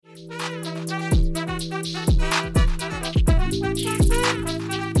Hey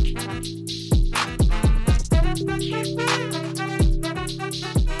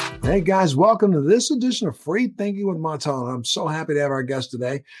guys, welcome to this edition of Free Thinking with Montel. I'm so happy to have our guest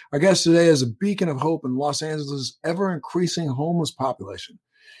today. Our guest today is a beacon of hope in Los Angeles' ever-increasing homeless population.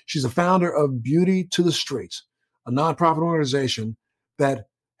 She's the founder of Beauty to the Streets, a nonprofit organization that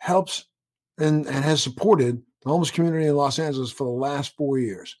helps and has supported the homeless community in Los Angeles for the last 4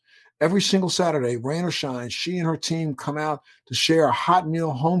 years. Every single Saturday, rain or shine, she and her team come out to share a hot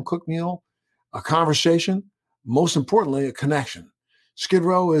meal, home-cooked meal, a conversation, most importantly, a connection. Skid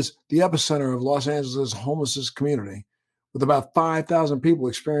Row is the epicenter of Los Angeles' homelessness community, with about 5,000 people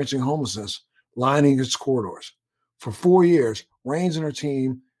experiencing homelessness lining its corridors. For 4 years, Rains and her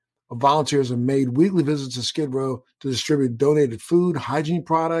team of volunteers have made weekly visits to Skid Row to distribute donated food, hygiene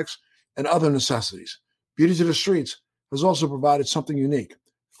products, and other necessities. Beauty to the Streets has also provided something unique: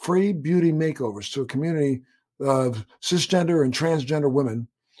 free beauty makeovers to a community of cisgender and transgender women.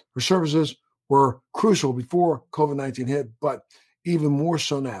 Her services were crucial before COVID-19 hit, but even more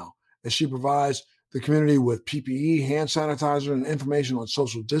so now, as she provides the community with PPE, hand sanitizer, and information on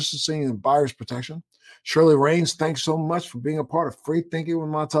social distancing and virus protection. Shirley Rains, thanks so much for being a part of Free Thinking with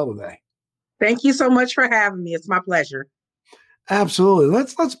Montel today. Thank you so much for having me. It's my pleasure. Absolutely.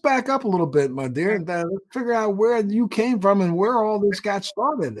 Let's back up a little bit, my dear, and let's figure out where you came from and where all this got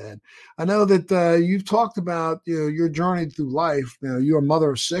started. And I know that you've talked about your journey through life. You're a mother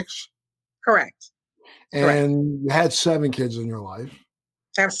of 6. Correct. And you had 7 kids in your life.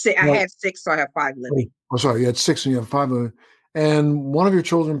 I had 6, so I have 5 living. Oh, sorry, you had 6 and you have 5 living. And one of your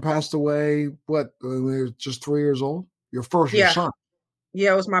children passed away, when you were just 3 years old? Your son.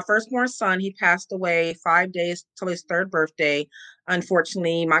 Yeah, it was my firstborn son. He passed away 5 days till his 3rd birthday.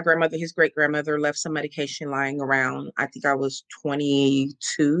 Unfortunately, my grandmother, his great-grandmother, left some medication lying around. I think I was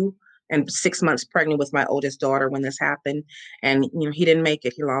 22 and 6 months pregnant with my oldest daughter when this happened. And, he didn't make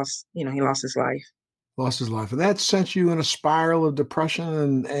it. He lost his life. Lost his life. And that sent you in a spiral of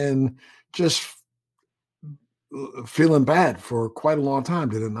depression and just feeling bad for quite a long time,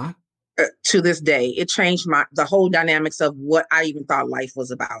 did it not? To this day, it changed the whole dynamics of what I even thought life was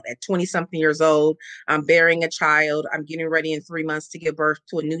about. At 20-something years old, I'm bearing a child. I'm getting ready in 3 months to give birth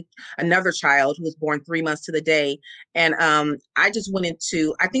to another child who was born 3 months to the day. And I just went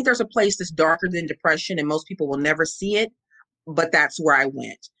into, I think there's a place that's darker than depression, and most people will never see it, but that's where I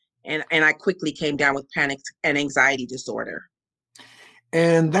went. And I quickly came down with panic and anxiety disorder.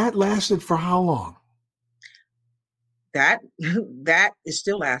 And that lasted for how long? That is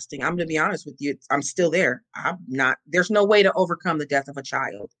still lasting. I'm going to be honest with you. I'm still there. There's no way to overcome the death of a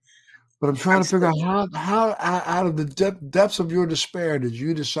child. But I'm trying to figure out how out of the depths of your despair did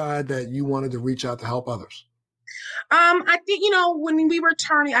you decide that you wanted to reach out to help others? I think, when we were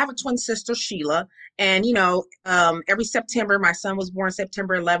turning, I have a twin sister, Sheila, and, every September, my son was born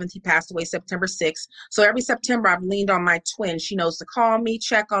September 11th. He passed away September 6th. So every September, I've leaned on my twin. She knows to call me,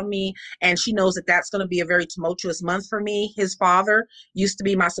 check on me, and she knows that that's going to be a very tumultuous month for me. His father used to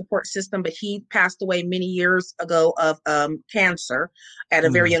be my support system, but he passed away many years ago of cancer at a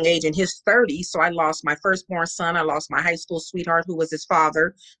very young age in his 30s. So I lost my firstborn son. I lost my high school sweetheart, who was his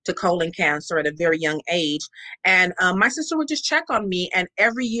father, to colon cancer at a very young age. And my sister would just check on me, and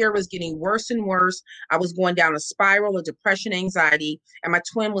every year was getting worse and worse. I was going down a spiral of depression, anxiety, and my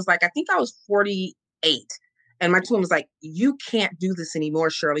twin was like, I think I was 48. And my twin was like, you can't do this anymore,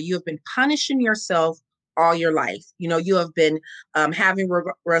 Shirley. You have been punishing yourself all your life. You have been having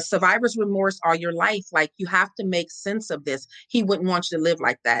survivor's remorse all your life. Like, you have to make sense of this. He wouldn't want you to live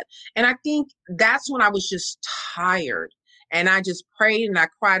like that. And I think that's when I was just tired. And I just prayed and I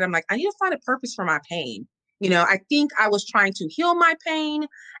cried. I'm like, I need to find a purpose for my pain. I think I was trying to heal my pain.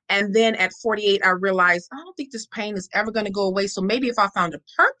 And then at 48, I realized, I don't think this pain is ever going to go away. So maybe if I found a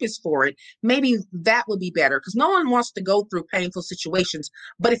purpose for it, maybe that would be better, because no one wants to go through painful situations.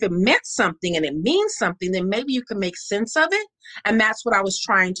 But if it meant something and it means something, then maybe you can make sense of it. And that's what I was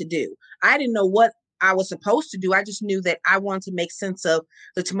trying to do. I didn't know what I was supposed to do. I just knew that I wanted to make sense of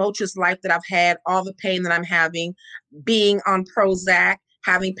the tumultuous life that I've had, all the pain that I'm having, being on Prozac,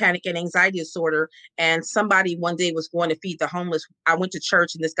 having panic and anxiety disorder. And somebody one day was going to feed the homeless. I went to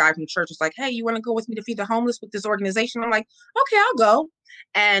church, and this guy from church was like, hey, you want to go with me to feed the homeless with this organization? I'm like, okay, I'll go.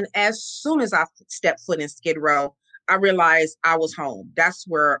 And as soon as I stepped foot in Skid Row, I realized I was home. That's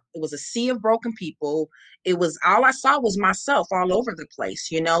where it was a sea of broken people. It was, all I saw was myself all over the place,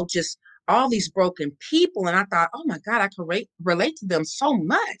 just all these broken people. And I thought, oh my God, I could relate to them so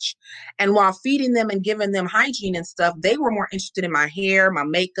much. And while feeding them and giving them hygiene and stuff, they were more interested in my hair, my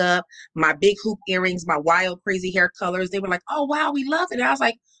makeup, my big hoop earrings, my wild, crazy hair colors. They were like, oh, wow, we love it. And I was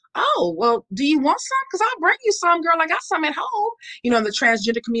like, Oh, well, do you want some? Because I'll bring you some, girl. I got some at home. The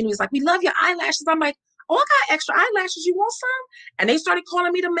transgender community is like, we love your eyelashes. I'm like, oh, I got extra eyelashes. You want some? And they started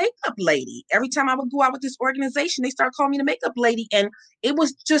calling me the makeup lady. Every time I would go out with this organization, they started calling me the makeup lady. And it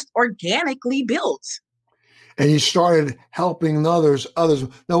was just organically built. And you started helping others.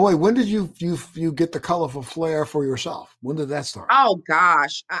 Now, wait, when did you get the colorful flair for yourself? When did that start? Oh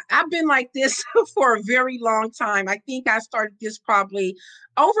gosh, I've been like this for a very long time. I think I started this probably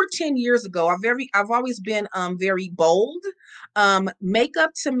over 10 years ago. I've always been very bold.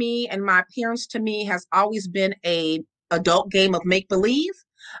 Makeup to me and my appearance to me has always been a adult game of make believe.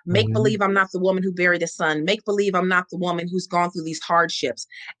 Make Mhm. believe I'm not the woman who buried a son. Make believe I'm not the woman who's gone through these hardships.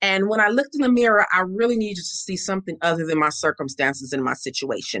 And when I looked in the mirror, I really needed to see something other than my circumstances and my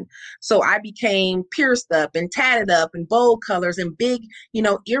situation. So I became pierced up and tatted up and bold colors and big,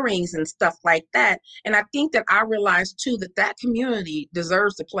 earrings and stuff like that. And I think that I realized too that that community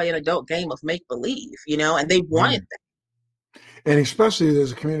deserves to play an adult game of make believe, and they wanted Right. that. And especially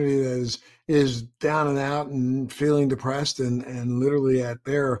there's a community that is down and out and feeling depressed and literally at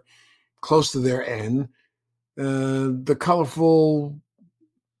their close to their end. The colorful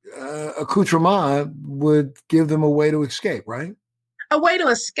accoutrement would give them a way to escape, right? A way to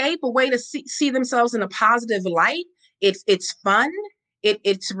escape, a way to see themselves in a positive light. It's fun.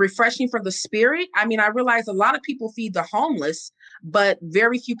 It's refreshing for the spirit. I mean, I realize a lot of people feed the homeless, but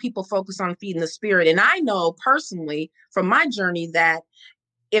very few people focus on feeding the spirit. And I know personally from my journey that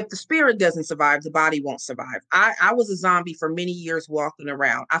if the spirit doesn't survive, the body won't survive. I was a zombie for many years walking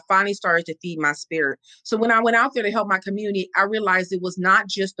around. I finally started to feed my spirit. So when I went out there to help my community, I realized it was not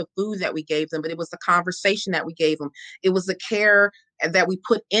just the food that we gave them, but it was the conversation that we gave them. It was the care that we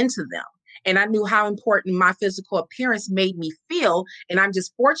put into them. And I knew how important my physical appearance made me feel. And I'm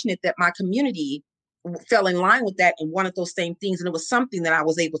just fortunate that my community fell in line with that and wanted those same things. And it was something that I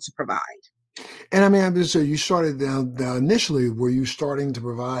was able to provide. And I mean, I'm just so you started down initially. Were you starting to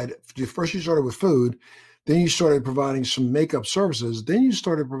provide? First, you started with food, then you started providing some makeup services, then you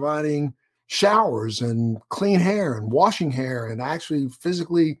started providing showers and clean hair and washing hair and actually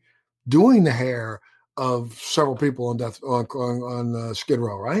physically doing the hair of several people on death on Skid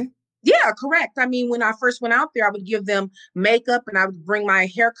Row, right? Yeah, correct. I mean, when I first went out there, I would give them makeup and I would bring my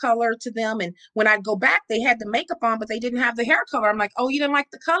hair color to them. And when I'd go back, they had the makeup on, but they didn't have the hair color. I'm like, oh, you didn't like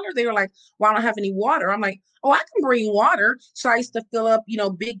the color? They were like, well, I don't have any water. I'm like, oh, I can bring water. So I used to fill up,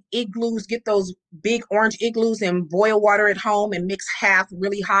 big igloos, get those big orange igloos and boil water at home and mix half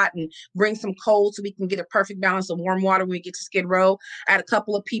really hot and bring some cold so we can get a perfect balance of warm water when we get to Skid Row. I had a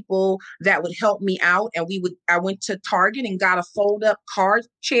couple of people that would help me out, and I went to Target and got a fold up car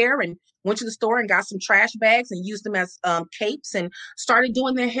chair and went to the store and got some trash bags and used them as capes and started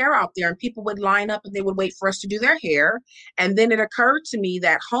doing their hair out there. And people would line up and they would wait for us to do their hair. And then it occurred to me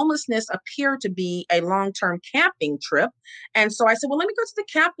that homelessness appeared to be a long-term camping trip. And so I said, well, let me go to the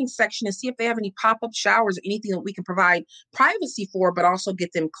camping section and see if they have any pop-up showers or anything that we can provide privacy for, but also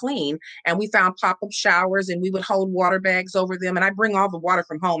get them clean. And we found pop-up showers and we would hold water bags over them. And I bring all the water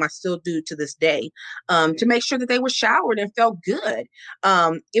from home. I still do to this day, to make sure that they were showered and felt good.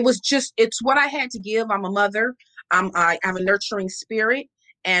 It's what I had to give. I'm a mother. I have a nurturing spirit.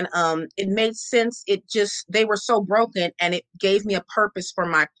 And it made sense. They were so broken, and it gave me a purpose for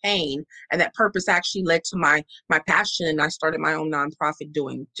my pain. And that purpose actually led to my passion. And I started my own nonprofit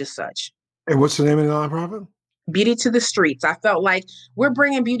doing just such. And what's the name of the nonprofit? Beauty to the streets. I felt like we're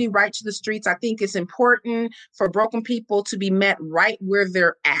bringing beauty right to the streets. I think it's important for broken people to be met right where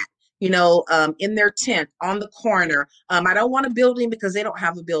they're at. In their tent on the corner. I don't want a building because they don't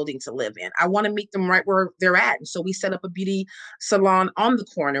have a building to live in. I want to meet them right where they're at. And so we set up a beauty salon on the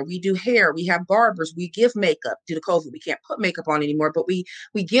corner. We do hair. We have barbers. We give makeup. Due to COVID, we can't put makeup on anymore, but we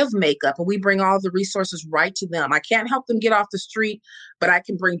give makeup and we bring all the resources right to them. I can't help them get off the street, but I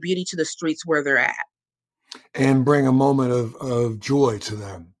can bring beauty to the streets where they're at. And bring a moment of joy to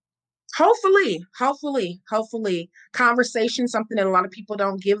them. Hopefully, conversation, something that a lot of people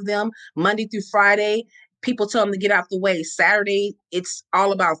don't give them. Monday through Friday, people tell them to get out the way. Saturday, it's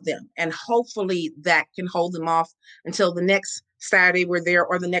all about them. And hopefully that can hold them off until the next Saturday we're there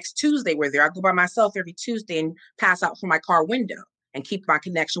or the next Tuesday we're there. I go by myself every Tuesday and pass out from my car window and keep my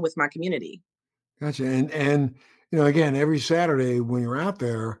connection with my community. Gotcha. And again, every Saturday when you're out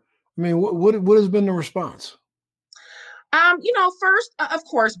there, I mean, what has been the response? First, of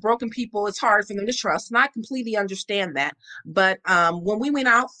course, broken people, it's hard for them to trust, and I completely understand that. But when we went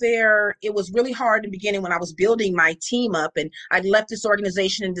out there, it was really hard in the beginning when I was building my team up, and I left this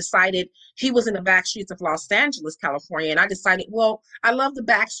organization and decided he was in the back streets of Los Angeles, California, and I decided, well, I love the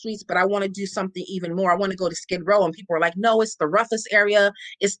back streets, but I want to do something even more. I want to go to Skid Row, and people are like, no, it's the roughest area,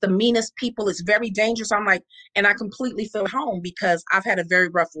 it's the meanest people, it's very dangerous. I'm like, and I completely feel at home because I've had a very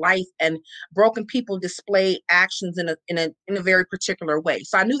rough life, and broken people display actions in a very particular way.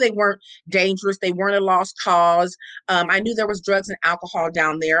 So I knew they weren't dangerous. They weren't a lost cause. I knew there was drugs and alcohol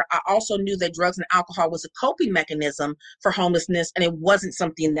down there. I also knew that drugs and alcohol was a coping mechanism for homelessness, and it wasn't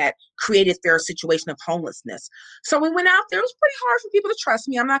something that created their situation of homelessness. So we went out there. It was pretty hard for people to trust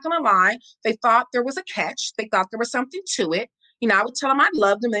me. I'm not going to lie. They thought there was a catch. They thought there was something to it. I would tell them I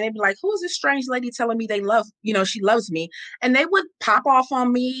loved them, and they'd be like, "Who is this strange lady telling me she loves me?" And they would pop off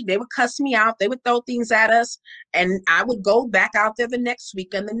on me. They would cuss me out. They would throw things at us, and I would go back out there the next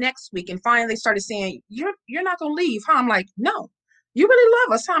week and the next week. And finally, they started saying, "You're not gonna leave, huh?" I'm like, "No." You really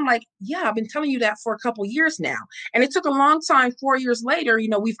love us, huh? I'm like, yeah, I've been telling you that for a couple years now. And it took a long time. 4 years later,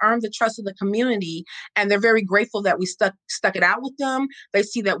 we've earned the trust of the community, and they're very grateful that we stuck it out with them. They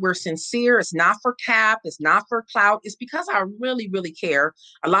see that we're sincere. It's not for cap. It's not for clout. It's because I really, really care.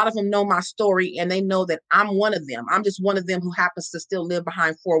 A lot of them know my story, and they know that I'm one of them. I'm just one of them who happens to still live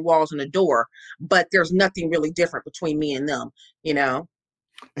behind four walls and a door, but there's nothing really different between me and them, you know?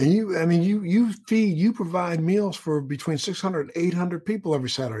 And you provide meals for between 600 and 800 people every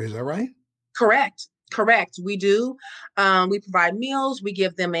Saturday. Is that right? Correct. Correct. We do. We provide meals. We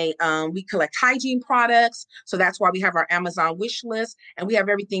give them we collect hygiene products. So that's why we have our Amazon wish list. And we have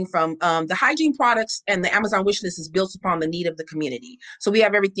everything from the hygiene products, and the Amazon wish list is built upon the need of the community. So we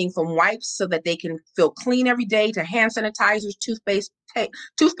have everything from wipes so that they can feel clean every day, to hand sanitizers, toothpaste,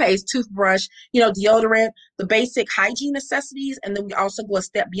 toothbrush, deodorant, the basic hygiene necessities. And then we also go a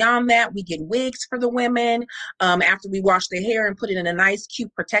step beyond that. We get wigs for the women. After we wash their hair and put it in a nice,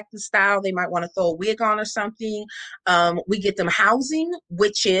 cute, protected style, they might want to throw a wig on or something. We get them housing,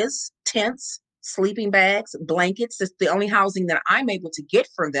 which is tents, sleeping bags, blankets. It's the only housing that I'm able to get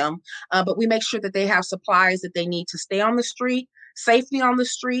for them. But we make sure that they have supplies that they need to stay on the street, safely on the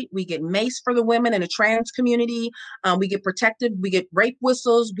street. We get mace for the women in the trans community. We get protected. We get rape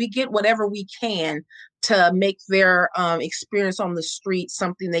whistles. We get whatever we can to make their experience on the street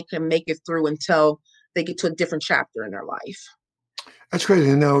something they can make it through until they get to a different chapter in their life. That's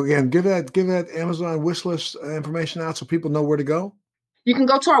crazy. Now, again, give that Amazon wish list information out so people know where to go. You can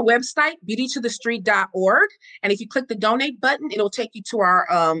go to our website, beautytothestreet.org. And if you click the donate button, it'll take you to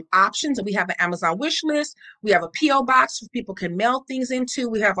our options. And we have an Amazon wish list. We have a P.O. box where people can mail things into.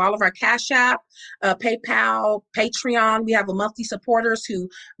 We have all of our Cash App, PayPal, Patreon. We have monthly supporters who,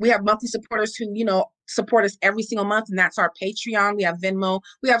 support us every single month. And that's our Patreon. We have Venmo.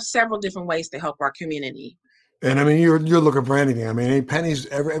 We have several different ways to help our community. And I mean, you're looking for anything. I mean, any pennies,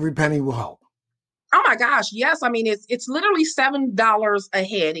 every penny will help. Oh my gosh, yes. I mean, it's literally $7 a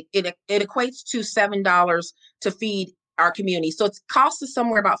head. It equates to $7 to feed our community. So it costs us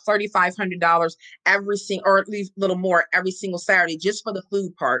somewhere about $3,500 or at least a little more every single Saturday, just for the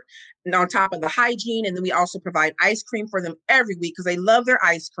food part. And on top of the hygiene, and then we also provide ice cream for them every week because they love their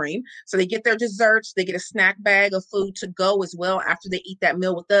ice cream. So they get their desserts, they get a snack bag of food to go as well after they eat that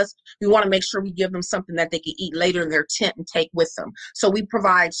meal with us. We want to make sure we give them something that they can eat later in their tent and take with them. So we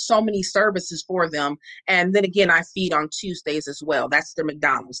provide so many services for them. And then again, I feed on Tuesdays as well. That's their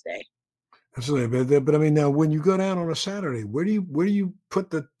McDonald's day. Absolutely, but I mean, now when you go down on a Saturday, where do you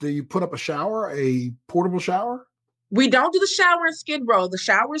put you put up a portable shower? We don't do the shower in Skid Row. The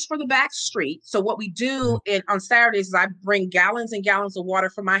shower is for the back street. So what we do on Saturdays is I bring gallons and gallons of water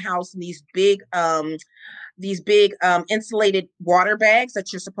from my house in these big insulated water bags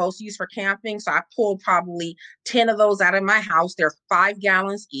that you're supposed to use for camping. So I pull probably 10 of those out of my house. They're 5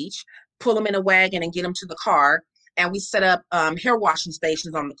 gallons each. Pull them in a wagon and get them to the car. And we set up hair washing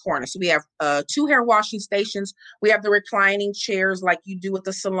stations on the corner. So we have 2 hair washing stations. We have the reclining chairs like you do with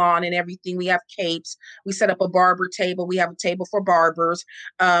the salon and everything. We have capes. We set up a barber table. We have a table for barbers.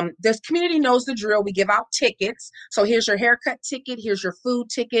 This community knows the drill. We give out tickets. So here's your haircut ticket. Here's your food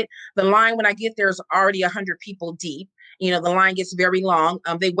ticket. The line when I get there is already 100 people deep. The line gets very long.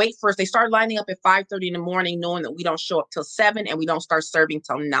 They wait for us. They start lining up at 5:30 in the morning, knowing that we don't show up till 7 and we don't start serving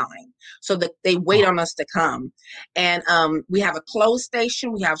till 9. So that they wait on us to come. And we have a clothes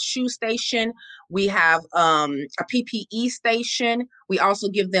station. We have shoe station. We have a PPE station. We also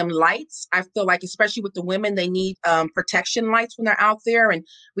give them lights. I feel like, especially with the women, they need protection lights when they're out there. And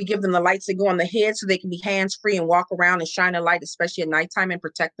we give them the lights that go on the head so they can be hands-free and walk around and shine a light, especially at nighttime, and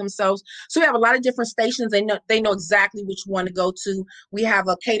protect themselves. So we have a lot of different stations. They know exactly which one to go to. We have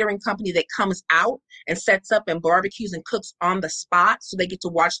a catering company that comes out and sets up and barbecues and cooks on the spot. So they get to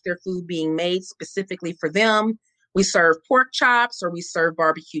watch their food being made specifically for them. We serve pork chops or we serve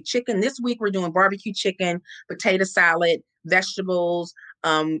barbecue chicken. This week we're doing barbecue chicken, potato salad, vegetables,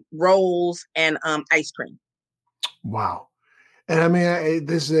 rolls, and ice cream. Wow. And I mean,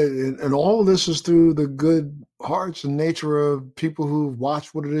 and all of this is through the good hearts and nature of people who've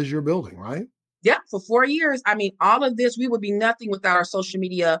watched what it is you're building, right? Yeah, for 4 years. I mean, all of this, we would be nothing without our social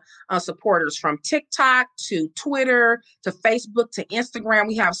media supporters, from TikTok to Twitter to Facebook to Instagram.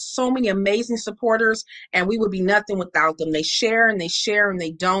 We have so many amazing supporters, and we would be nothing without them. They share and they share and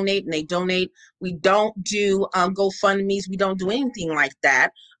they donate and they donate. We don't do GoFundMe's. We don't do anything like that.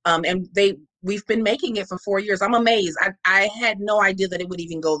 And we've been making it for 4 years. I'm amazed. I had no idea that it would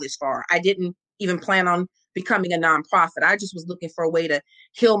even go this far. I didn't even plan on becoming a nonprofit. I just was looking for a way to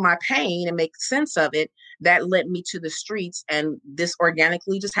heal my pain and make sense of it. That led me to the streets, and this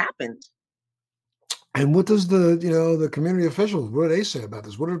organically just happened. And what does the community officials, what do they say about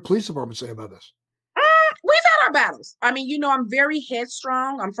this? What do the police department say about this? We've had our battles. I mean, I'm very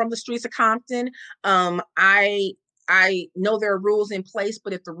headstrong. I'm from the streets of Compton. I know there are rules in place,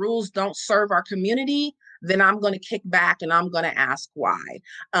 but if the rules don't serve our community, then I'm going to kick back and I'm going to ask why.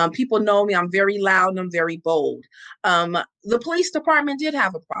 People know me. I'm very loud and I'm very bold. The police department did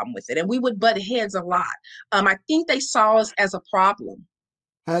have a problem with it, and we would butt heads a lot. I think they saw us as a problem.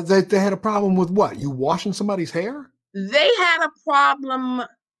 They had a problem with what? You washing somebody's hair? They had a problem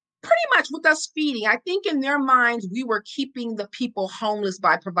pretty much with us feeding. I think in their minds, we were keeping the people homeless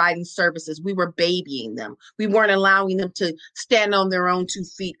by providing services. We were babying them. We weren't allowing them to stand on their own 2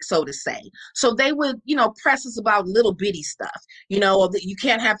 feet, so to say. So they would, press us about little bitty stuff. That you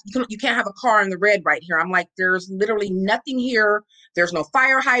can't have a car in the red right here. I'm like, there's literally nothing here. There's no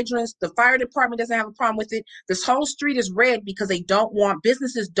fire hydrants. The fire department doesn't have a problem with it. This whole street is red because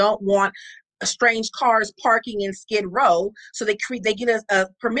businesses don't want strange cars parking in Skid Row. So they get a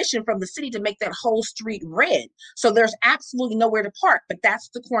permission from the city to make that whole street red. So there's absolutely nowhere to park, but that's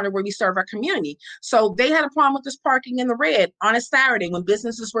the corner where we serve our community. So they had a problem with this parking in the red on a Saturday when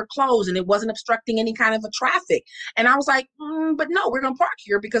businesses were closed and it wasn't obstructing any kind of a traffic. And I was like, but no, we're going to park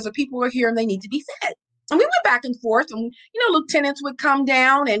here because the people are here and they need to be fed. And we went back and forth, and lieutenants would come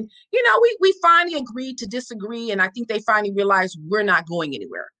down, and we finally agreed to disagree. And I think they finally realized we're not going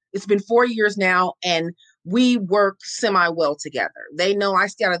anywhere. It's been 4 years now, and we work semi-well together. They know I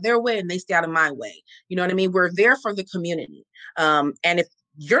stay out of their way, and they stay out of my way. You know what I mean? We're there for the community. And if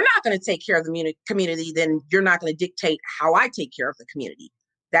you're not going to take care of the community, then you're not going to dictate how I take care of the community.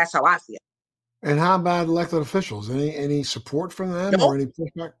 That's how I feel. And how about elected officials? Any support from them? Nope. Or any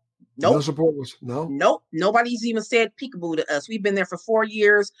pushback? Nope. No support no? Nope. Nobody's even said peekaboo to us. We've been there for 4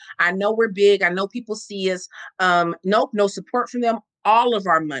 years. I know we're big. I know people see us. Nope. No support from them. All of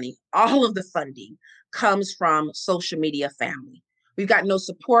our money, all of the funding comes from social media family. We've got no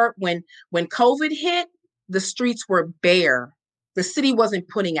support. When COVID hit, the streets were bare. The city wasn't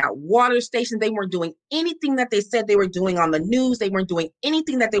putting out water stations. They weren't doing anything that they said they were doing on the news. They weren't doing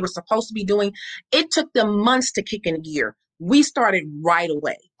anything that they were supposed to be doing. It took them months to kick in gear. We started right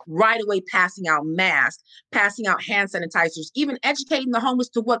away, passing out masks, passing out hand sanitizers, even educating the homeless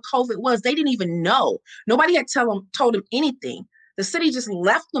to what COVID was. They didn't even know. Nobody had told them anything. The city just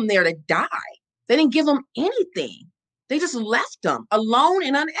left them there to die. They didn't give them anything. They just left them alone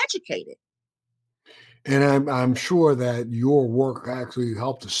and uneducated. And I'm sure that your work actually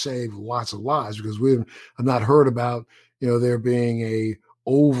helped to save lots of lives, because have not heard about, there being a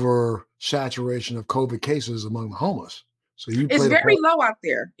oversaturation of COVID cases among the homeless. So it's very low out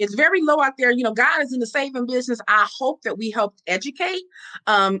there. It's very low out there. God is in the saving business. I hope that we helped educate.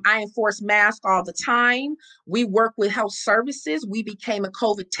 I enforce masks all the time. We work with health services. We became a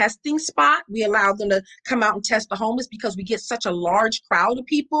COVID testing spot. We allowed them to come out and test the homeless because we get such a large crowd of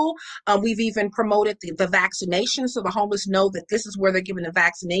people. We've even promoted the vaccination, so the homeless know that this is where they're given the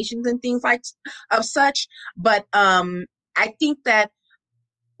vaccinations and things like of such. But I think that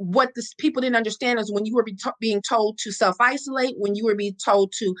what the people didn't understand is when you were being told to self-isolate, when you were being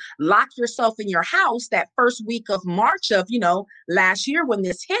told to lock yourself in your house that first week of March of, last year when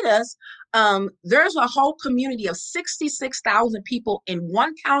this hit us, there's a whole community of 66,000 people in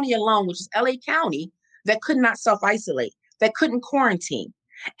one county alone, which is LA County, that could not self-isolate, that couldn't quarantine.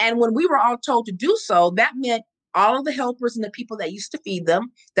 And when we were all told to do so, that meant all of the helpers and the people that used to feed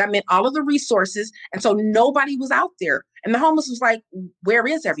them. That meant all of the resources. And so nobody was out there. And the homeless was like, where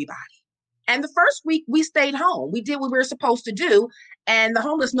is everybody? And the first week we stayed home. We did what we were supposed to do. And the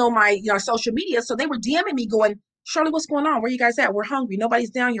homeless know my, social media. So they were DMing me going, Shirley, what's going on? Where you guys at? We're hungry. Nobody's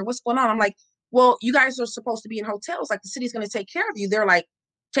down here. What's going on? I'm like, well, you guys are supposed to be in hotels. Like the city's going to take care of you. They're like,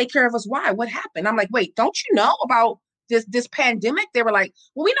 take care of us. Why? What happened? I'm like, wait, don't you know about this pandemic? They were like,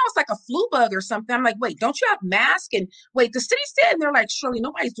 well, we know it's like a flu bug or something. I'm like, wait, don't you have masks? And wait, the city said, and they're like, Shirley,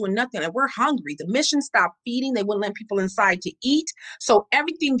 nobody's doing nothing. And we're hungry. The mission stopped feeding. They wouldn't let people inside to eat. So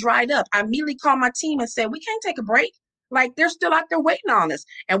everything dried up. I immediately called my team and said, we can't take a break. Like they're still out there waiting on us.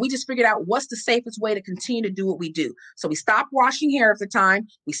 And we just figured out what's the safest way to continue to do what we do. So we stopped washing hair at the time.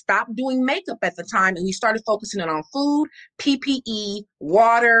 We stopped doing makeup at the time. And we started focusing on food, PPE,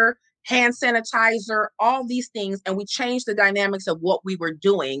 water, hand sanitizer, all these things. And we changed the dynamics of what we were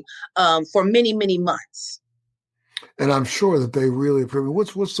doing for many, many months. And I'm sure that they really approve.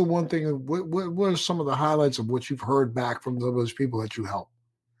 What's the one thing? What are some of the highlights of what you've heard back from those people that you help?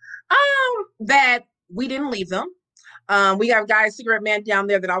 That we didn't leave them. We got a guy, a cigarette man down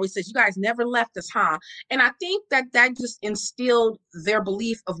there that always says, you guys never left us, huh? And I think that just instilled their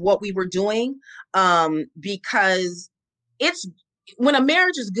belief of what we were doing, because it's when a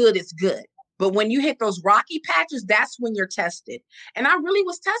marriage is good, it's good. But when you hit those rocky patches, that's when you're tested. And I really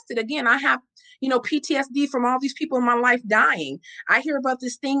was tested. Again, I have, PTSD from all these people in my life dying. I hear about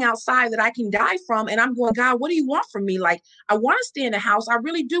this thing outside that I can die from. And I'm going, God, what do you want from me? Like, I want to stay in the house. I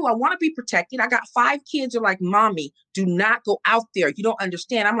really do. I want to be protected. I got 5 kids. They're like, mommy, do not go out there. You don't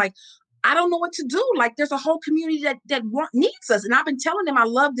understand. I'm like, I don't know what to do. Like, there's a whole community that needs us. And I've been telling them I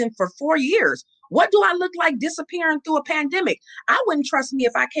love them for 4 years. What do I look like disappearing through a pandemic? I wouldn't trust me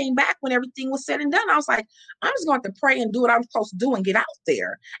if I came back when everything was said and done. I was like, I'm just going to pray and do what I'm supposed to do and get out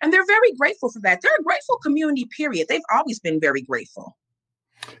there. And they're very grateful for that. They're a grateful community, period. They've always been very grateful.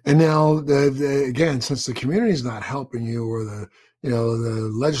 And now, again, since the community is not helping you, or the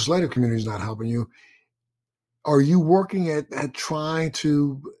legislative community is not helping you, are you working at trying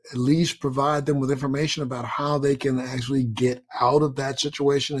to at least provide them with information about how they can actually get out of that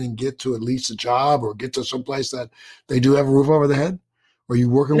situation and get to at least a job or get to some place that they do have a roof over their head? Are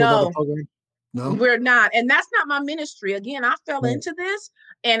you working with other programs? No, we're not. And that's not my ministry. Again, I fell into this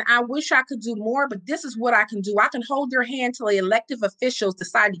and I wish I could do more, but this is what I can do. I can hold their hand till the elective officials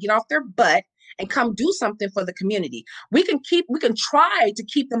decide to get off their butt and come do something for the community. We can try to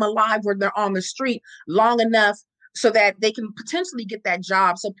keep them alive where they're on the street long enough so that they can potentially get that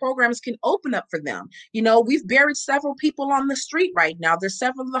job, so programs can open up for them. We've buried several people on the street right now. There's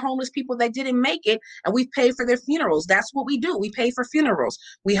several of the homeless people that didn't make it, and we've paid for their funerals. That's what we do. We pay for funerals.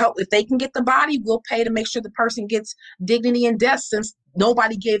 We hope if they can get the body, we'll pay to make sure the person gets dignity in death, since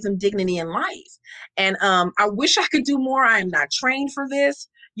nobody gave them dignity in life. And I wish I could do more. I am not trained for this.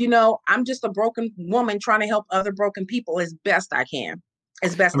 I'm just a broken woman trying to help other broken people as best I can.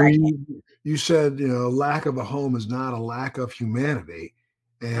 As best I can. You said, lack of a home is not a lack of humanity.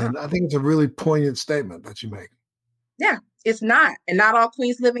 And I think it's a really poignant statement that you make. Yeah, it's not. And not all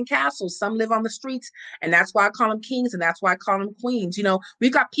queens live in castles. Some live on the streets. And that's why I call them kings. And that's why I call them queens.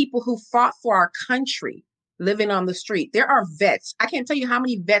 We've got people who fought for our country living on the street. There are vets. I can't tell you how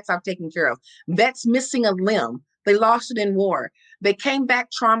many vets I've taken care of. Vets missing a limb. They lost it in war. They came back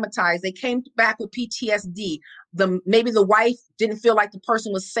traumatized. They came back with PTSD. Maybe the wife didn't feel like the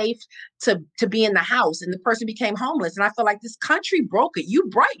person was safe to be in the house, and the person became homeless. And I feel like this country broke it. You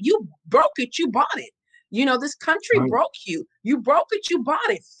broke it. You bought it. This country broke you. You broke it. You bought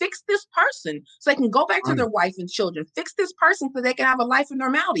it. Fix this person so they can go back to their wife and children. Fix this person so they can have a life of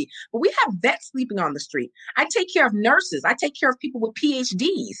normality. But we have vets sleeping on the street. I take care of nurses. I take care of people with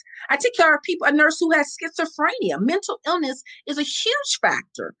PhDs. I take care of a nurse who has schizophrenia. Mental illness is a huge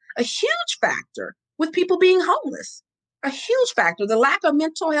factor with people being homeless. A huge factor. The lack of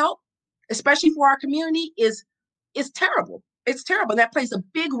mental health, especially for our community, is terrible. It's terrible. That plays a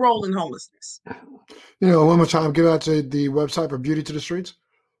big role in homelessness. One more time, give out to the website for Beauty to the Streets.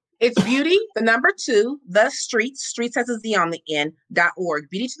 It's beauty, the number 2, the streets has a Z on the end, .org,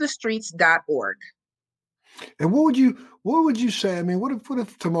 beautytothestreets.org. And what would you say? I mean, what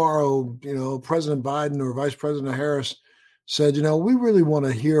if tomorrow, President Biden or Vice President Harris said, we really want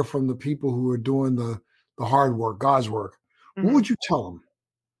to hear from the people who are doing the hard work, God's work. Mm-hmm. What would you tell them?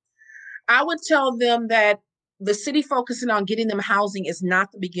 I would tell them that the city focusing on getting them housing is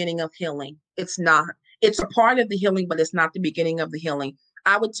not the beginning of healing. It's not. It's a part of the healing, but it's not the beginning of the healing.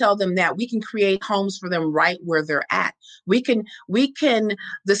 I would tell them that we can create homes for them right where they're at. The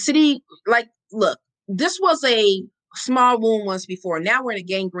city, look, this was a small wound once before. Now we're in a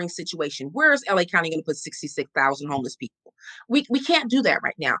gangrene situation. Where is LA County going to put 66,000 homeless people? We can't do that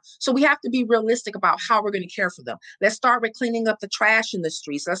right now. So we have to be realistic about how we're going to care for them. Let's start with cleaning up the trash in the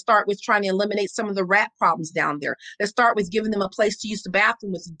streets. Let's start with trying to eliminate some of the rat problems down there. Let's start with giving them a place to use the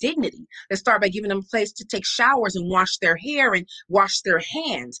bathroom with dignity. Let's start by giving them a place to take showers and wash their hair and wash their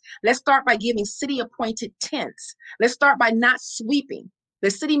hands. Let's start by giving city appointed tents. Let's start by not sweeping. The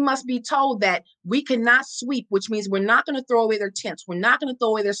city must be told that we cannot sweep, which means we're not going to throw away their tents. We're not going to throw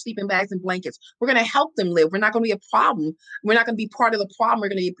away their sleeping bags and blankets. We're going to help them live. We're not going to be a problem. We're not going to be part of the problem. We're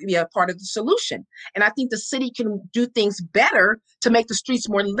going to be a part of the solution. And I think the city can do things better to make the streets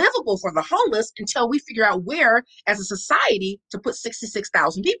more livable for the homeless until we figure out where, as a society, to put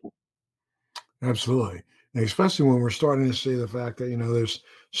 66,000 people. Absolutely. And especially when we're starting to see the fact that, there's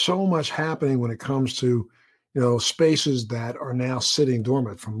so much happening when it comes to, spaces that are now sitting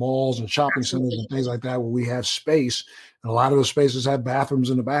dormant, from malls and shopping centers and things like that, where we have space. And a lot of those spaces have bathrooms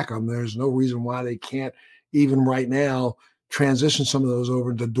in the back of them. There's no reason why they can't, even right now, transition some of those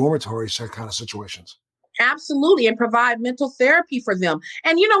over into dormitory kind of situations. Absolutely, and provide mental therapy for them.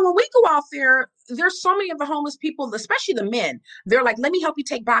 And when we go out there, there's so many of the homeless people, especially the men. They're like, "Let me help you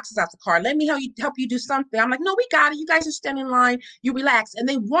take boxes out the car. Let me help you do something." I'm like, "No, we got it. You guys just stand in line. You relax." And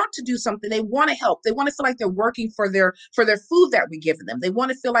they want to do something. They want to help. They want to feel like they're working for their food that we give them. They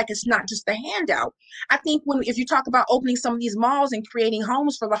want to feel like it's not just a handout. I think if you talk about opening some of these malls and creating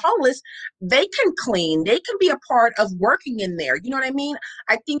homes for the homeless, they can clean. They can be a part of working in there. You know what I mean?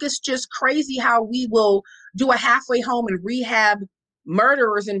 I think it's just crazy how we will do a halfway home and rehab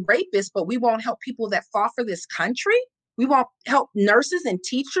murderers and rapists, but we won't help people that fought for this country. We won't help nurses and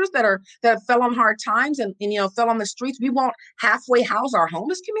teachers that fell on hard times and fell on the streets. We won't halfway house our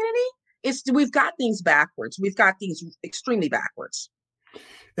homeless community. We've got things backwards. We've got things extremely backwards.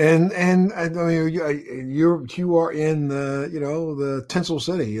 And I mean, you are in the Tinsel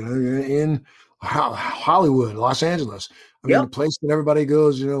City. You're in Hollywood, Los Angeles. I mean, the place that everybody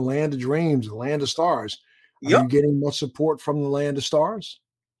goes. Land of dreams, the land of stars. Are you getting much support from the land of stars?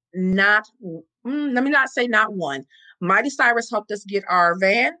 Let me not say not one. Mighty Cyrus helped us get our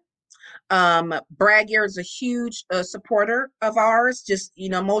van. Bragg Air is a huge supporter of ours, just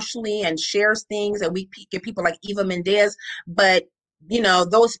emotionally, and shares things, and we get people like Eva Mendez. But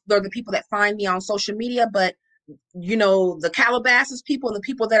those are the people that find me on social media. But the Calabasas people and the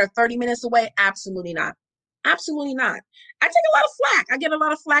people that are 30 minutes away, absolutely not. Absolutely not. I take a lot of flack. I get a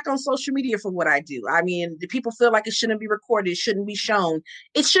lot of flack on social media for what I do. I mean, the people feel like it shouldn't be recorded. It shouldn't be shown.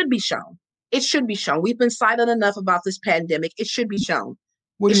 It should be shown. It should be shown. We've been silent enough about this pandemic. It should be shown.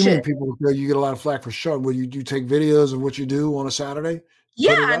 What do you mean people, you get a lot of flack for showing? Well, you take videos of what you do on a Saturday?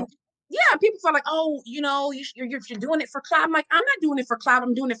 Yeah. Yeah, people feel like, "Oh, you're doing it for clout." I'm like, I'm not doing it for clout.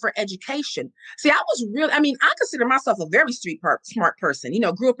 I'm doing it for education. See, I consider myself a very smart person.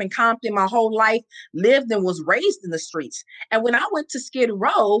 Grew up in Compton my whole life, lived and was raised in the streets. And when I went to Skid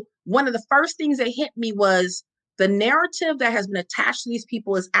Row, one of the first things that hit me was the narrative that has been attached to these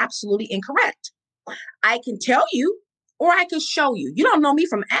people is absolutely incorrect. I can tell you, or I can show you. You don't know me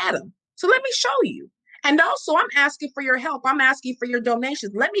from Adam. So let me show you. And also, I'm asking for your help. I'm asking for your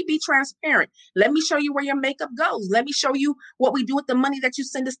donations. Let me be transparent. Let me show you where your makeup goes. Let me show you what we do with the money that you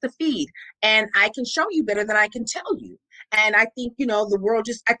send us to feed. And I can show you better than I can tell you. And I think, the world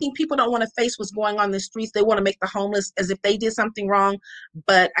I think people don't want to face what's going on in the streets. They want to make the homeless as if they did something wrong.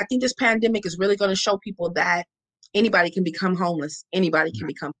 But I think this pandemic is really going to show people that anybody can become homeless. Anybody can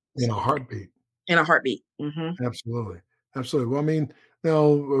become homeless. In a heartbeat. In a heartbeat. Mm-hmm. Absolutely. Absolutely. Well, I mean, now,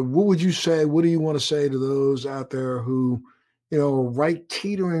 what would you say? What do you want to say to those out there who, are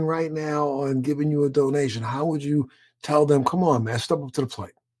teetering right now on giving you a donation? How would you tell them, come on, man, step up to the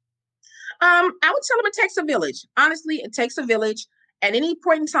plate? I would tell them it takes a village. Honestly, it takes a village. At any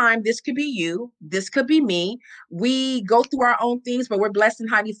point in time, this could be you. This could be me. We go through our own things, but we're blessed and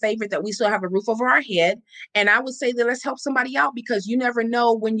highly favored that we still have a roof over our head. And I would say that let's help somebody out, because you never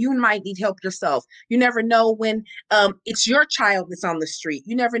know when you might need help yourself. You never know when it's your child that's on the street.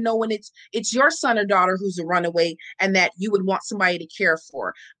 You never know when it's your son or daughter who's a runaway and that you would want somebody to care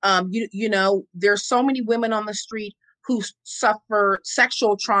for. There's so many women on the street who suffer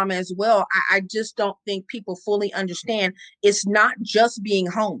sexual trauma as well. I just don't think people fully understand. It's not just being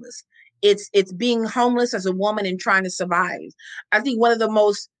homeless. It's being homeless as a woman and trying to survive. I think one of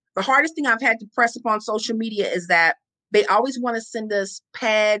the hardest thing I've had to press upon social media is that they always want to send us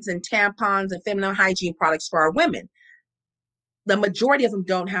pads and tampons and feminine hygiene products for our women. The majority of them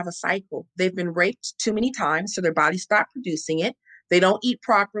don't have a cycle. They've been raped too many times, so their bodies stop producing it. They don't eat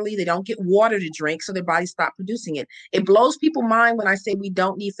properly. They don't get water to drink, so their bodies stop producing it. It blows people's mind when I say we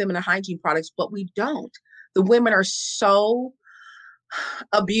don't need feminine hygiene products, but we don't. The women are so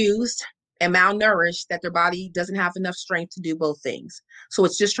abused and malnourished that their body doesn't have enough strength to do both things. So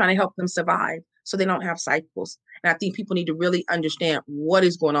it's just trying to help them survive so they don't have cycles. And I think people need to really understand what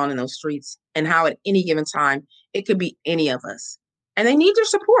is going on in those streets and how at any given time it could be any of us. And they need your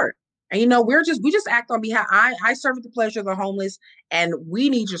support. And we just act on behalf. I serve at the pleasure of the homeless, and we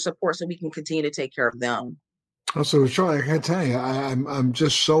need your support so we can continue to take care of them. So, Charlie, I can tell you, I'm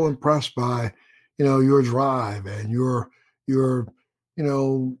just so impressed by, your drive and your, you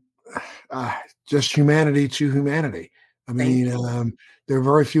know, uh, just humanity to humanity. I Thank mean, you. there are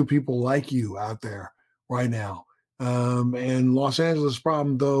very few people like you out there right now. And Los Angeles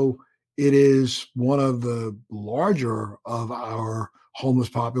problem, though, it is one of the larger of our homeless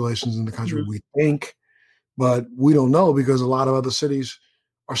populations in the country. Mhm. We think, but we don't know because a lot of other cities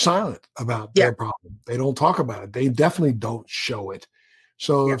are silent about Yeah, their problem. They don't talk about it. They definitely don't show it.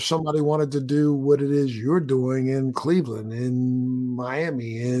 So yeah, if somebody wanted to do what it is you're doing in Cleveland, in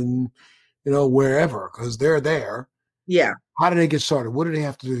Miami, in wherever, because they're there, yeah. how do they get started? What do they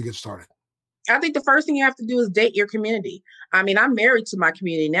have to do to get started? I think the first thing you have to do is date your community. I mean, I'm married to my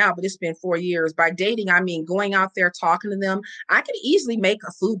community now, but it's been 4 years. By dating, I mean going out there, talking to them. I could easily make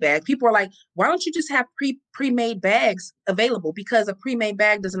a food bag. People are like, why don't you just have pre-made bags available? Because a pre-made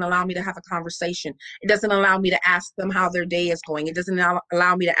bag doesn't allow me to have a conversation. It doesn't allow me to ask them how their day is going. It doesn't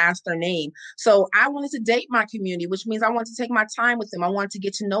allow me to ask their name. So I wanted to date my community, which means I want to take my time with them. I want to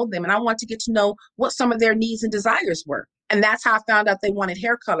get to know them, and I want to get to know what some of their needs and desires were. And that's how I found out they wanted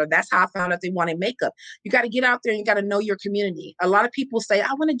hair color. That's how I found out they wanted makeup. You got to get out there and you got to know your community. A lot of people say,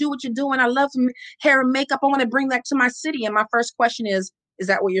 I want to do what you're doing. I love hair and makeup. I want to bring that to my city. And my first question is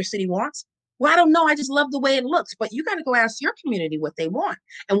that what your city wants? Well, I don't know. I just love the way it looks. But you got to go ask your community what they want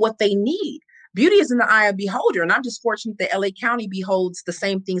and what they need. Beauty is in the eye of the beholder. And I'm just fortunate that LA County beholds the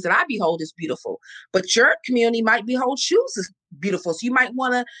same things that I behold as beautiful. But your community might behold shoes as beautiful. So you might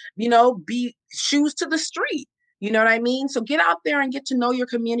want to, be shoes to the street. You know what I mean? So get out there and get to know your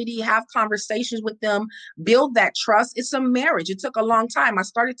community, have conversations with them, build that trust. It's a marriage. It took a long time. I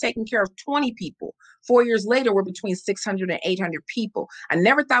started taking care of 20 people. 4 years later, we're between 600 and 800 people. I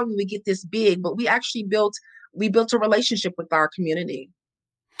never thought we would get this big, but we built a relationship with our community.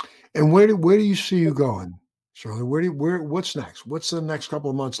 And where do you see you going, Shirley? What's next? What's the next couple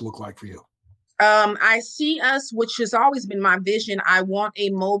of months look like for you? I see us, which has always been my vision. I want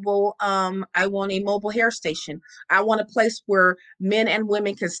a mobile hair station. I want a place where men and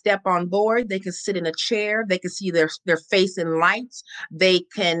women can step on board. They can sit in a chair. They can see their face in lights. They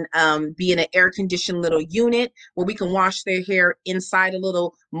can be in an air conditioned little unit where we can wash their hair inside a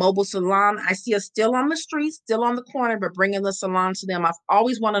little mobile salon. I see us still on the street, still on the corner, but bringing the salon to them. I've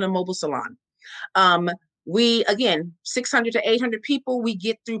always wanted a mobile salon. Um, we again 600 to 800 people, we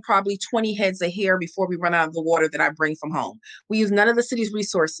get through probably 20 heads of hair before we run out of the water that I bring from home. We use none of the city's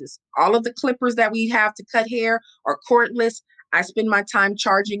resources. All of the clippers that we have to cut hair are cordless. I spend my time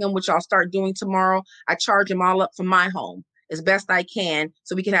charging them, which I'll start doing tomorrow. I charge them all up from my home as best I can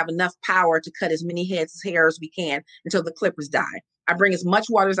so we can have enough power to cut as many heads of hair as we can until the clippers die. I bring as much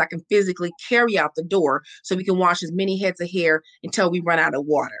water as I can physically carry out the door so we can wash as many heads of hair until we run out of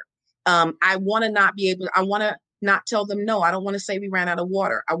water. I want to not be able, I want to not tell them no. I don't want to say we ran out of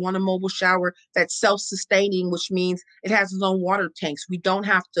water. I want a mobile shower that's self-sustaining, which means it has its own water tanks. We don't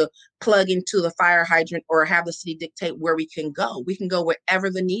have to plug into the fire hydrant or have the city dictate where we can go. We can go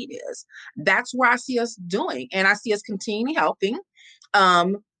wherever the need is. That's where I see us doing. And I see us continuing helping.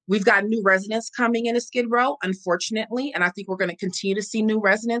 We've got new residents coming into Skid Row, unfortunately, and I think we're going to continue to see new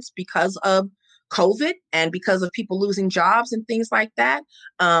residents because of COVID and because of people losing jobs and things like that.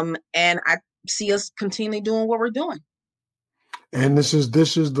 And I see us continually doing what we're doing. And this is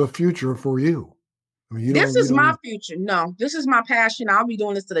the future for you. I mean, This you is my don't. future. No, this is my passion. I'll be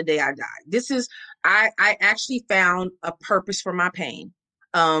doing this to the day I die. I actually found a purpose for my pain.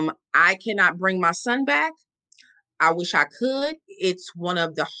 I cannot bring my son back. I wish I could. It's one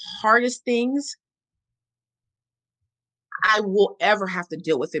of the hardest things I will ever have to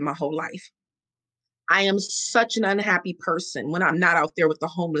deal with in my whole life. I am such an unhappy person when I'm not out there with the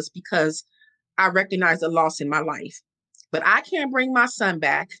homeless because I recognize the loss in my life. But I can't bring my son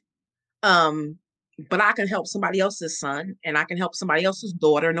back. Um, but I can help somebody else's son and I can help somebody else's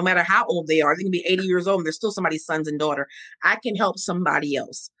daughter, no matter how old they are. They can be 80 years old and they're still somebody's sons and daughter. I can help somebody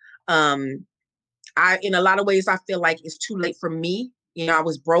else. Um, in a lot of ways, I feel like it's too late for me. I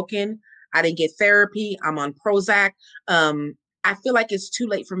was broken. I didn't get therapy. I'm on Prozac. I feel like it's too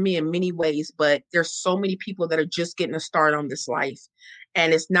late for me in many ways, but there's so many people that are just getting a start on this life,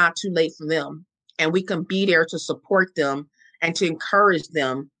 and it's not too late for them. And we can be there to support them and to encourage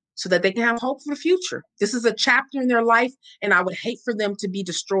them so that they can have hope for the future. This is a chapter in their life, and I would hate for them to be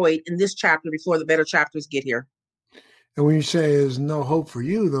destroyed in this chapter before the better chapters get here. And when you say there's no hope for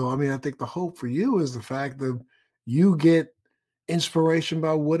you, though, I mean, I think the hope for you is the fact that you get inspiration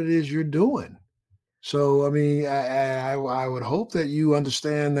about what it is you're doing. So, I mean, I would hope that you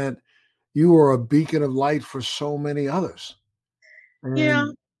understand that you are a beacon of light for so many others. Yeah.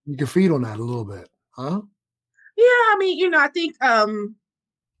 And you can feed on that a little bit, huh? Yeah, I mean, I think I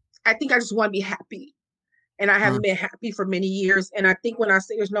just want to be happy. And I haven't been happy for many years. And I think when I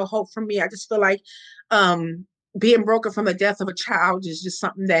say there's no hope for me, I just feel like being broken from the death of a child is just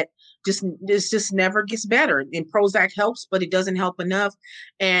something that just never gets better. And Prozac helps, but it doesn't help enough.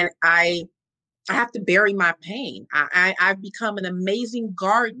 And I have to bury my pain. I've become an amazing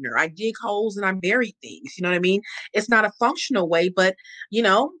gardener. I dig holes and I bury things. You know what I mean? It's not a functional way, but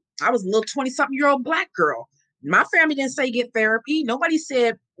I was a little 20-something-year-old Black girl. My family didn't say get therapy. Nobody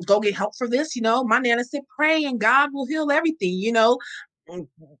said go get help for this. My Nana said pray and God will heal everything.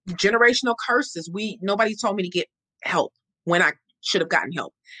 Generational curses. Nobody told me to get help when I should have gotten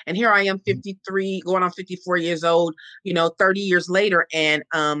help. And here I am, 53, going on 54 years old. 30 years later, and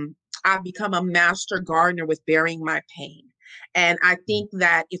I've become a master gardener with burying my pain. And I think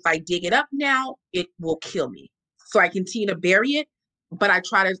that if I dig it up now, it will kill me. So I continue to bury it, but I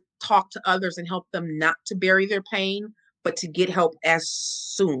try to talk to others and help them not to bury their pain, but to get help as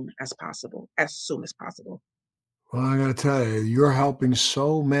soon as possible. Well, I got to tell you, you're helping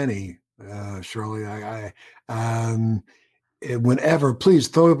so many, Shirley. Whenever, please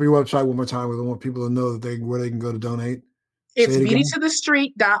throw up your website one more time. We want people to know that where they can go to donate. It's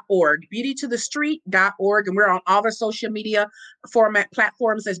beautytothestreet.org, beautytothestreet.org. And we're on all the social media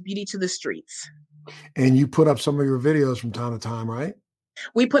platforms as Beauty to the Streets. And you put up some of your videos from time to time, right?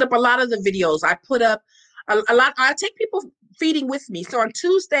 We put up a lot of the videos. I put up a lot. I take people feeding with me. So on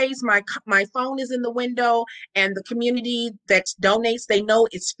Tuesdays, my phone is in the window, and the community that donates, they know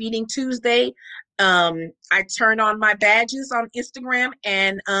it's Feeding Tuesday. I turn on my badges on Instagram,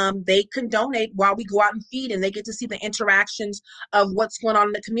 and they can donate while we go out and feed, and they get to see the interactions of what's going on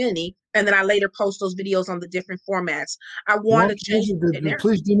in the community. And then I later post those videos on the different formats. I want to change.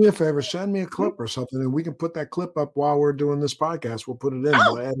 Please do me a favor, send me a clip or something, and we can put that clip up while we're doing this podcast. We'll put it in.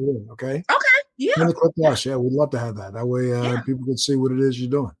 We'll add it in, okay? Okay. Yeah. Send the clip to us. Yeah, we'd love to have that. That way people can see what it is you're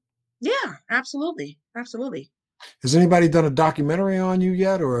doing. Yeah, absolutely. Has anybody done a documentary on you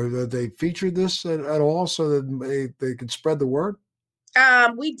yet, or have they featured this at all so that they could spread the word?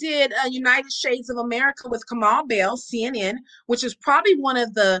 We did United Shades of America with Kamal Bell, CNN, which is probably one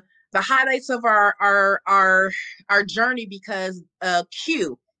of the highlights of our journey, because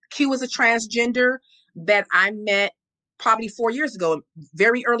Q was a transgender that I met probably 4 years ago,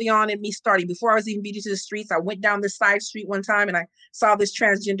 very early on in me starting. Before I was even Beauty to the Streets, I went down this side street one time and I saw this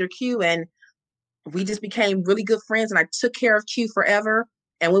transgender Q, and we just became really good friends, and I took care of Q forever.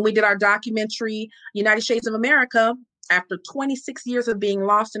 And when we did our documentary, United Shades of America, after 26 years of being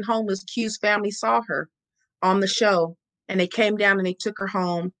lost and homeless, Q's family saw her on the show, and they came down and they took her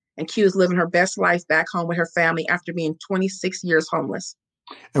home, and Q is living her best life back home with her family after being 26 years homeless.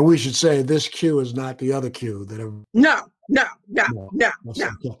 And we should say this Q is not the other Q that have... No. Gotcha.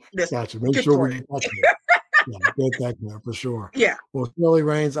 Make sure we get that clear for sure. Yeah. Well, Shirley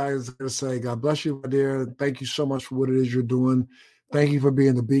Raines, I was going to say, God bless you, my dear. Thank you so much for what it is you're doing. Thank you for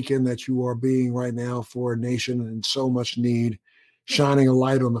being the beacon that you are being right now for a nation in so much need, shining a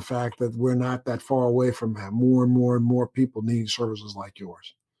light on the fact that we're not that far away from that. More and more and more people need services like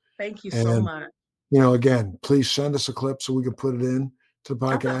yours. Thank you so much. Again, please send us a clip so we can put it in to the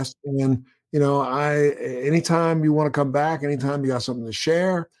podcast. Okay. And, anytime you want to come back, anytime you got something to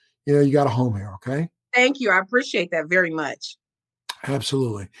share, you got a home here. Okay. Thank you. I appreciate that very much.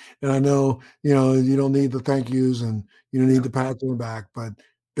 Absolutely. And I know, you don't need the thank yous and you don't need the pats on the back, but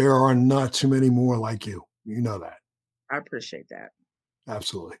there are not too many more like you. You know that. I appreciate that.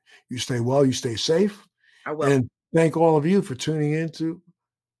 Absolutely. You stay well, you stay safe. I will. And thank all of you for tuning in to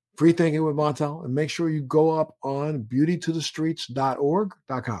Free Thinking with Montel, and make sure you go up on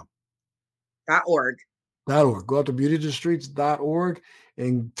beautytothestreets.org.com. .org. Go up to beautytothestreets.org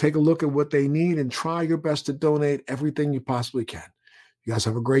and take a look at what they need and try your best to donate everything you possibly can. You guys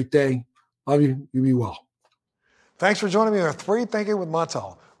have a great day. Love you. You be well. Thanks for joining me on Free Thinking with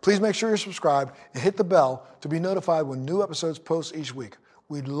Montel. Please make sure you're subscribed and hit the bell to be notified when new episodes post each week.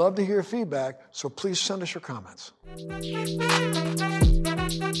 We'd love to hear your feedback, so please send us your comments.